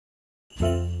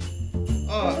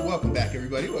Welcome back,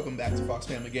 everybody. Welcome back to Fox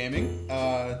Family Gaming.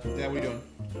 Dad, what are you doing?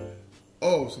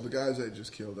 Oh, so the guys I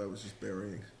just killed, I was just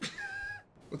burying.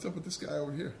 What's up with this guy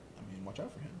over here? I mean, watch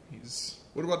out for him.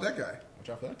 What about that guy? Watch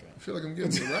out for that guy. I feel like I'm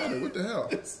getting surrounded. What the hell?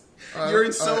 You're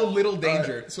in so little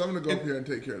danger. So I'm going to go up here and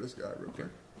take care of this guy real quick.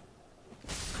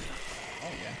 Oh,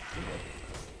 yeah. Good work.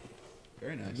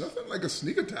 Very nice. Nothing like a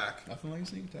sneak attack. Nothing like a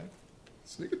sneak attack.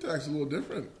 Sneak attack's a little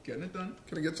different. Getting it done.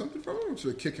 Can I get something from him or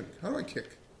should I kick him? How do I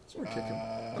kick? I want to kick him.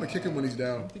 I want to kick him when he's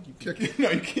down. I don't think you can. Kick. No,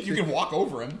 you can walk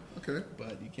over him. Okay.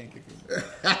 But you can't kick him.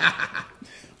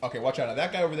 Okay, watch out. Now,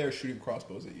 that guy over there is shooting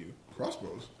crossbows at you.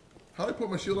 Crossbows? How do I put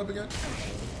my shield up again?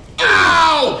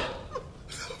 Ow!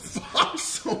 Fuck,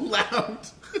 so loud.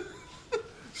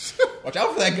 Watch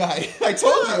out for that guy. I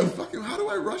told you. Fucking, how do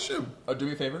I rush him? Oh, do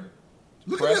me a favor.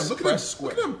 Look at him. Look at him. Press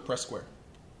square. Look at him. Press square.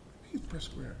 Press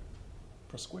square.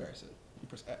 Press square, I said. You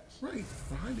press X. Right.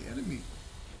 Behind the enemy.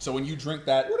 So when you drink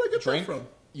that Where did I get drink, that from?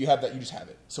 you have that. You just have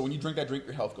it. So when you drink that drink,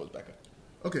 your health goes back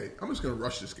up. Okay, I'm just going to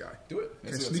rush this guy. Do it.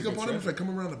 Can I sneak up on him if I come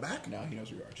around the back? No, he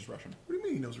knows where you are. Just rush him. What do you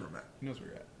mean he knows where I'm at? He knows where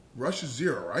you're at. Rush is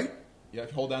 0, right? Yeah, if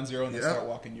you hold down 0 and then start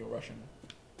walking, you'll rush him.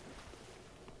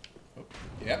 Oh,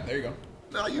 yeah, there you go.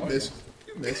 No, you missed.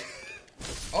 Yeah. You missed.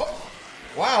 Oh,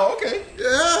 wow, okay.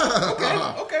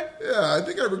 Yeah. Okay. Yeah, I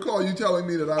think I recall you telling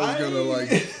me that I was going to,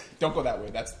 like... Don't go that way.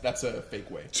 That's a fake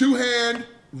way. Two-hand,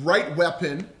 right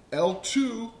weapon,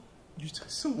 L2... You're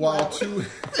so while loud.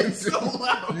 It's so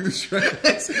loud.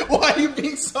 Why are you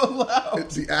being so loud?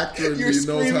 It's the actor in me You're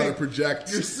knows how to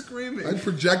project. You're screaming. I'm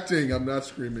projecting. I'm not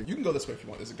screaming. You can go this way if you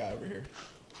want. There's a guy over here.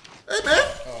 Hey, man.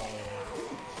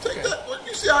 Take okay. that. What,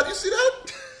 you see that?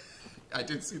 I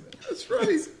did see that. That's right.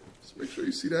 Just make sure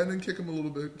you see that and then kick him a little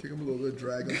bit.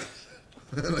 Drag him.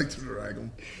 I like to drag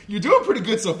him. You're doing pretty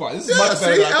good so far. This is much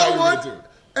better than I thought you were going to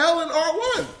do. L and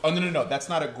R1. Oh, no. That's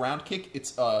not a ground kick.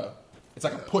 It's like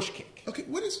a push kick. Okay,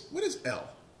 what is L?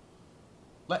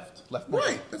 Left.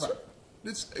 Right. That's right.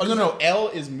 No. L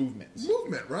is movement.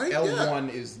 Movement, right?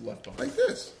 L1 is left bump. Like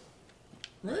this.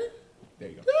 Right? There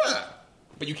you go. Yeah.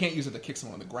 But you can't use it to kick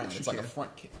someone on the ground. Yes, it's like a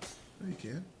front kick. No, you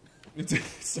can. It's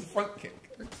a front kick.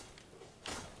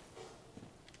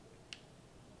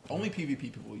 Only PvP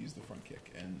people use the front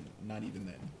kick, and not even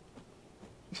then.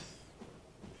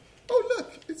 Oh,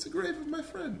 look. It's the grave of my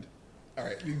friend. All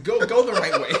right. Go the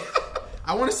right way.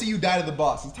 I want to see you die to the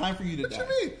boss. It's time for you to die. What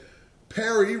do you mean?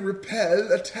 Parry,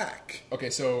 repel, attack.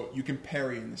 Okay, so you can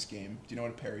parry in this game. Do you know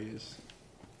what a parry is?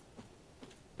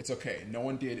 It's okay. No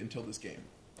one did until this game.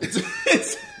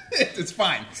 It's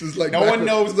fine. This is like no one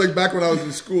knows. It's like back when I was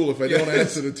in school. If I don't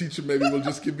answer, the teacher maybe will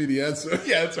just give me the answer.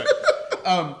 Yeah, that's right.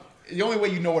 The only way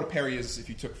you know what a parry is if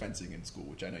you took fencing in school,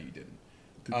 which I know you didn't.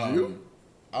 Did you?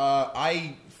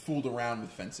 I fooled around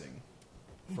with fencing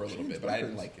for a little bit, but I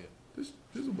didn't like it.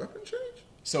 There's a weapon change?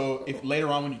 So if later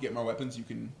on when you get more weapons, you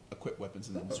can equip weapons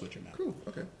and then switch them out. Cool,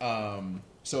 okay.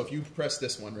 So if you press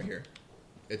this one right here,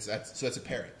 that's a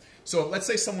parry. So let's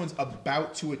say someone's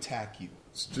about to attack you.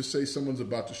 Just say someone's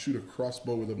about to shoot a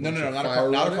crossbow with a bunch No, of not fire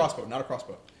a on it? crossbow. Not a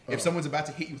crossbow. Oh. If someone's about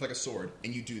to hit you with like a sword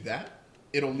and you do that,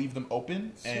 it'll leave them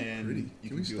open So and pretty. you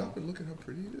Can we do stop and look at how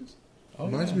pretty it is? Oh,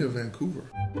 Reminds yeah. me of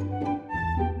Vancouver.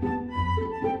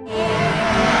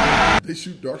 They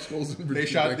shoot Dark Souls in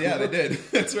Vancouver. Yeah, they did.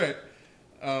 That's right.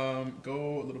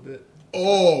 Go a little bit.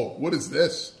 Oh, what is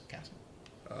this? Castle.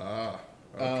 Ah,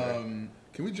 okay.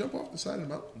 Can we jump off the side of the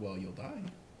mountain? Well, you'll die.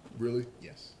 Really?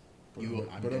 Yes.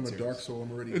 But I'm a Dark Soul.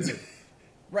 I'm already dead.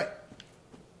 Right.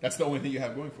 That's the only thing you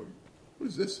have going for you. What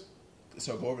is this?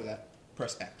 So go over that.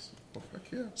 Press X. Oh,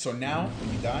 heck yeah. So now,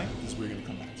 when you die, this is where you're going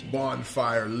to come back to.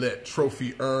 Bonfire lit.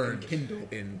 Trophy earned.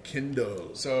 In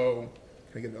Kindle. So...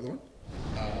 Can I get another one?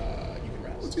 You can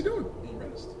rest. What's he doing? You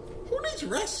rest. Who needs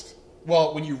rest?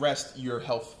 Well, when you rest, your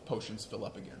health potions fill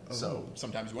up again. Oh. So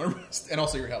sometimes you want to rest. And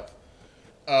also your health.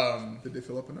 Did they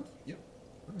fill up enough? Yep.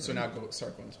 So now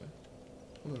start going this way.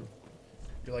 Hello.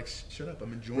 You're like, shut up,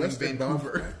 I'm enjoying Rest at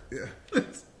Vancouver. Yeah.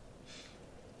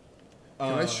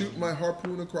 Can I shoot my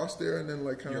harpoon across there and then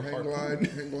like kind of hang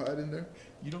glide in there?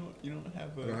 You don't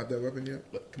have I don't have that weapon yet?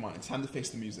 Look, come on, it's time to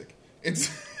face the music. It's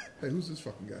Hey, who's this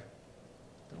fucking guy?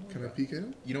 Can I peek at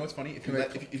him? You know what's funny? If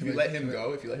you let him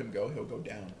go, he'll go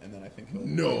down, and then I think he'll.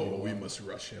 No, we must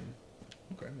rush him.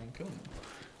 Okay, we'll kill him.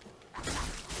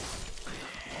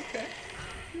 Okay.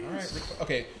 All right.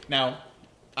 Okay. Now,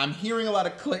 I'm hearing a lot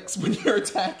of clicks when you're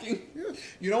attacking. Yes.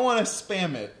 You don't want to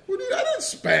spam it. I didn't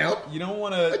spam. You don't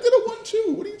want I to. did a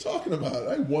 1-2. What are you talking about?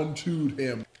 I 1-2'd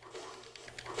him.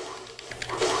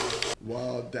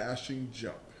 While dashing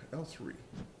jump. L3.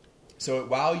 So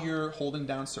while you're holding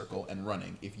down circle and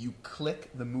running, if you click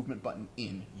the movement button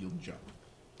in, you'll jump.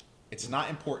 It's not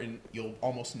important. You'll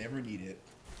almost never need it.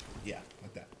 Yeah,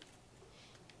 like that.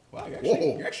 Wow,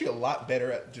 you're actually a lot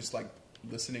better at just like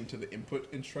listening to the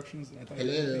input instructions than I thought.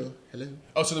 Hello.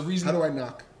 Oh, so the reason... How do I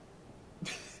knock?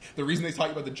 The reason they talk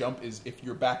about the jump is if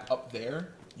you're back up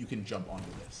there, you can jump onto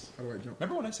this. How do I jump?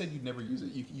 Remember when I said you'd never use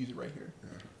it? You can use it right here.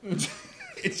 Yeah.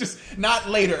 It's just not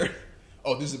later.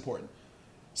 Oh, this is important.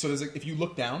 So there's if you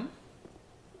look down,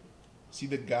 see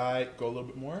the guy go a little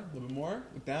bit more,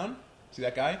 look down. See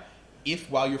that guy?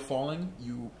 If while you're falling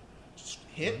you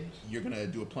hit, you're gonna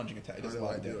do a plunging attack. It does a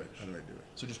lot of damage. How do I do it?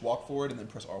 So just walk forward and then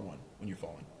press R1 when you're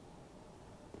falling.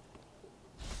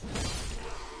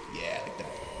 Yeah, like that.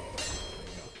 There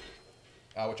you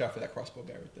go. Watch out for that crossbow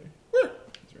guy right there. Where?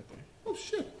 He's right there. Oh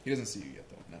shit! He doesn't see you yet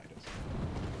though. No, he doesn't.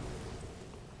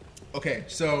 Okay,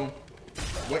 so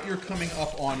what you're coming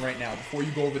up on right now, before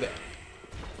you go over there.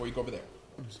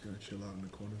 I'm just gonna chill out in the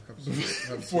corner. Have a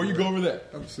cigarette. Before you go over there.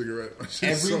 Have a cigarette. So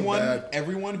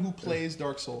everyone who plays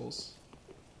Dark Souls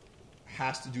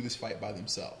has to do this fight by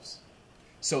themselves.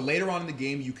 So later on in the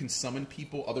game, you can summon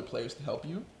people, other players to help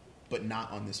you, but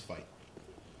not on this fight.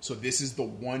 So this is the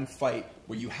one fight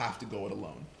where you have to go it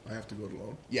alone. I have to go it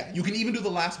alone? Yeah, you can even do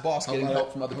the last boss getting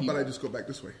help from other people. How about I just go back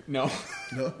this way? No.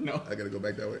 No? No. I gotta go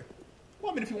back that way.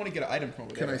 Well, I mean, if you want to get an item from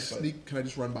over there. Can I sneak? Can I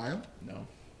just run by him? No.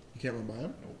 You can't run by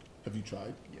him? Nope. Have you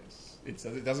tried? Yes. It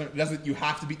doesn't. You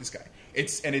have to beat this guy.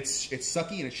 It's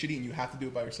sucky and it's shitty, and you have to do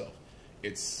it by yourself.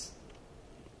 It's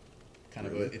kind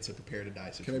of it's a prepare to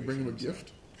die situation. Can I bring him a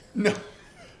gift? No.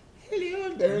 Hello,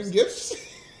 I'm bearing gifts.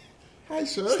 Hi,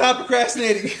 sir. Stop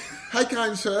procrastinating. Hi,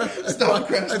 kind sir. Stop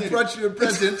procrastinating. I brought you a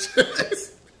present.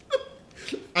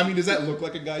 I mean, does that look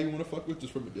like a guy you want to fuck with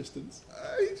just from a distance?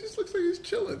 He just looks like he's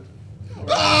chilling.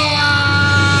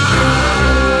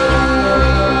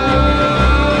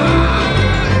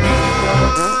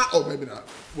 Oh, maybe not.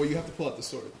 Well, you have to pull out the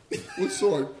sword. What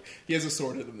sword? He has a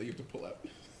sword in him that you have to pull out.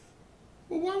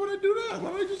 Well, why would I do that? Why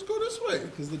don't I just go this way?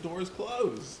 Because the door is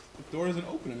closed. The door isn't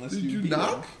open unless Did you you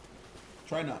knock?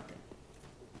 Try knocking.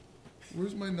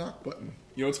 Where's my knock button?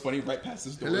 You know what's funny? Right past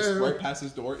this door. Hello? Right past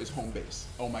this door is home base.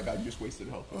 Oh my god, you just wasted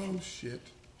health. Oh shit.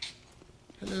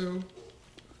 Hello.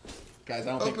 Guys,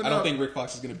 I don't think Rick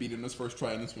Fox is gonna beat him this first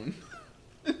try on this one.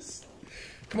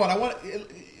 Come on, I want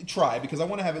to try because I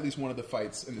want to have at least one of the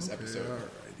fights in this episode.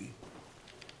 Alrighty.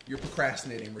 You're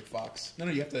procrastinating, Rick Fox. No,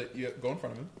 you have to go in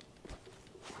front of him.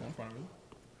 Go in front of him.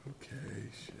 Okay,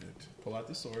 shit. Pull out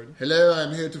the sword. Hello,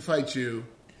 I'm here to fight you.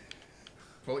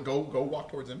 Go walk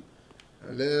towards him.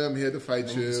 Hello, I'm here to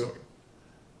fight you.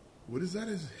 What is that?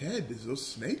 His head? Is those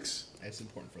snakes? That's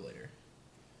important for later.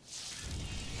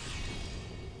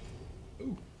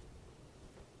 Ooh.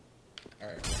 All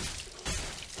right.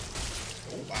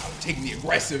 Oh wow, taking the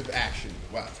aggressive action.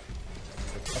 Wow.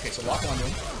 Okay, so lock onto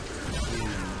him. Ooh.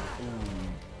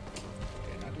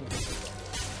 Okay, not doing this.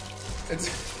 It's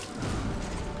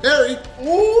Harry.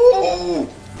 Ooh.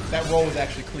 That roll was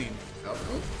actually clean. Oh,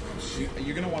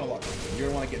 You're gonna want to lock on. You're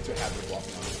gonna want to get into a habit of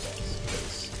locking on the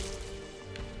boss.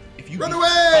 If you Run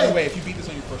away! By the way, if you beat this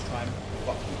on your first time,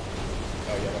 fuck you.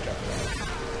 Oh yeah, watch out for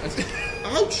that.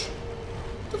 Ouch!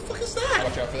 What the fuck is that?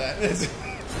 Watch out for that. What the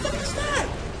fuck is that?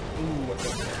 Ooh, watch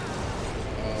out for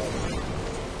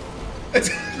that.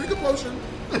 Drink a potion.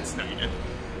 That's not good.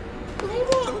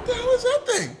 Hold on, what the hell is that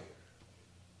thing?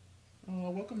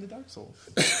 Welcome to Dark Souls.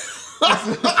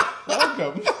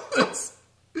 Welcome.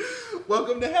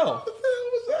 Welcome to hell. What the hell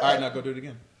was that? Alright, now go do it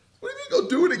again. What do you mean go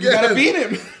do it again? You gotta beat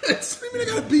him. What do you mean I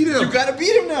gotta beat him? You gotta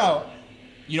beat him now.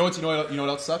 You know what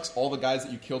else sucks? All the guys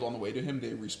that you killed on the way to him,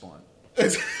 they respawn.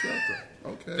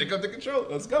 Okay. Take up the control.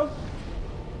 Let's go.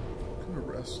 I'm gonna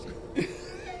rest.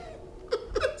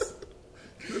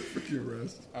 Freaking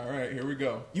rest. Alright, here we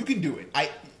go. You can do it.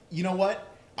 You know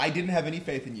what? I didn't have any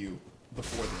faith in you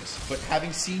before this, but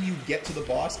having seen you get to the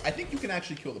boss, I think you can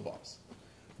actually kill the boss.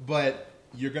 But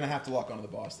you're gonna have to lock onto the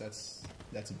boss. That's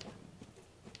important.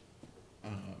 I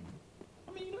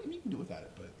mean, you can do without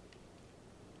it, but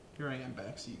here I am,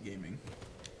 backseat gaming.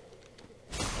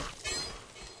 This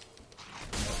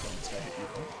guy hit you.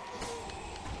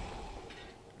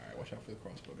 All right, watch out for the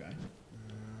crossbow guy.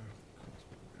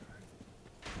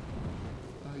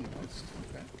 Oh, you missed.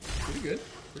 Okay, pretty good.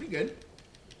 Pretty good.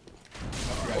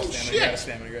 Oh, shit! You got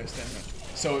stamina.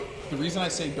 So the reason I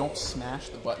say don't smash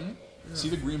the button. See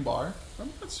the green bar?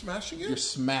 I'm not smashing it. You're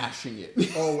smashing it.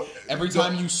 Oh, every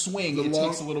time you swing, it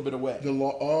takes a little bit away.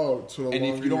 So and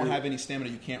if you don't have any stamina,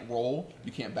 you can't roll,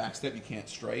 you can't backstep, you can't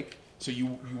strike. So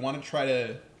you want to try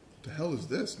to. The hell is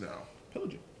this now?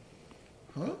 Pillage it.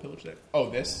 Huh? Pillage it. Oh,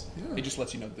 this? Yeah. It just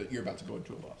lets you know that you're about to go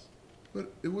into a boss.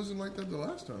 But it wasn't like that the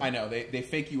last time. I know they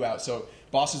fake you out, so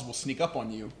bosses will sneak up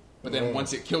on you, But then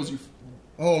once it kills you,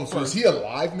 Oh, so is he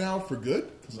alive now for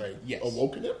good? Because I Yes.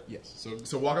 awoken him? yes.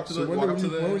 So walk up to So the. when Walk up to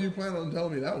were the. you planning on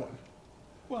telling me that one?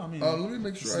 Well, I mean, Let me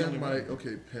make it's sure I the have only my... one.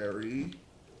 Okay, parry.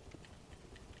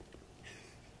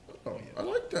 Oh, I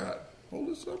like that. Hold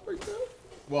this up like that.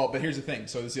 Well, but here's the thing.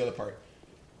 So this is the other part.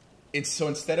 So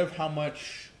instead of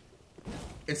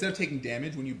instead of taking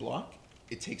damage when you block,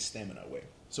 it takes stamina away.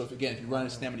 So if you run out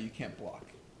of stamina, you can't block.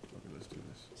 Okay, let's do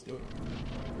this. Let's do it.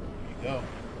 There you go.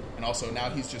 And also now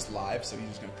he's just live, so he's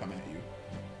just gonna come in at you.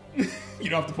 You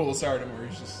don't have to pull a Sardin where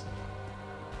he's just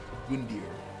windier.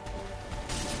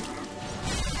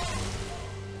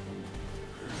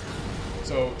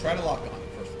 So try to lock on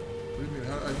first of all. What do you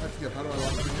mean? I forget. How do I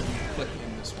lock it in? Click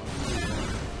in this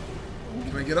one.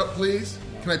 Can I get up, please?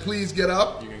 Can I please get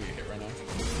up? You're gonna get hit right now.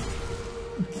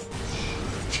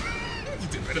 You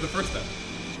did better the first time.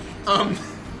 Oh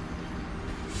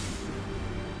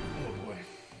boy.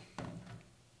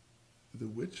 The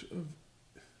Witch of...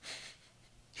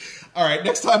 All right,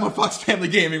 next time on Fox Family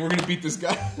Gaming, we're gonna beat this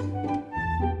guy.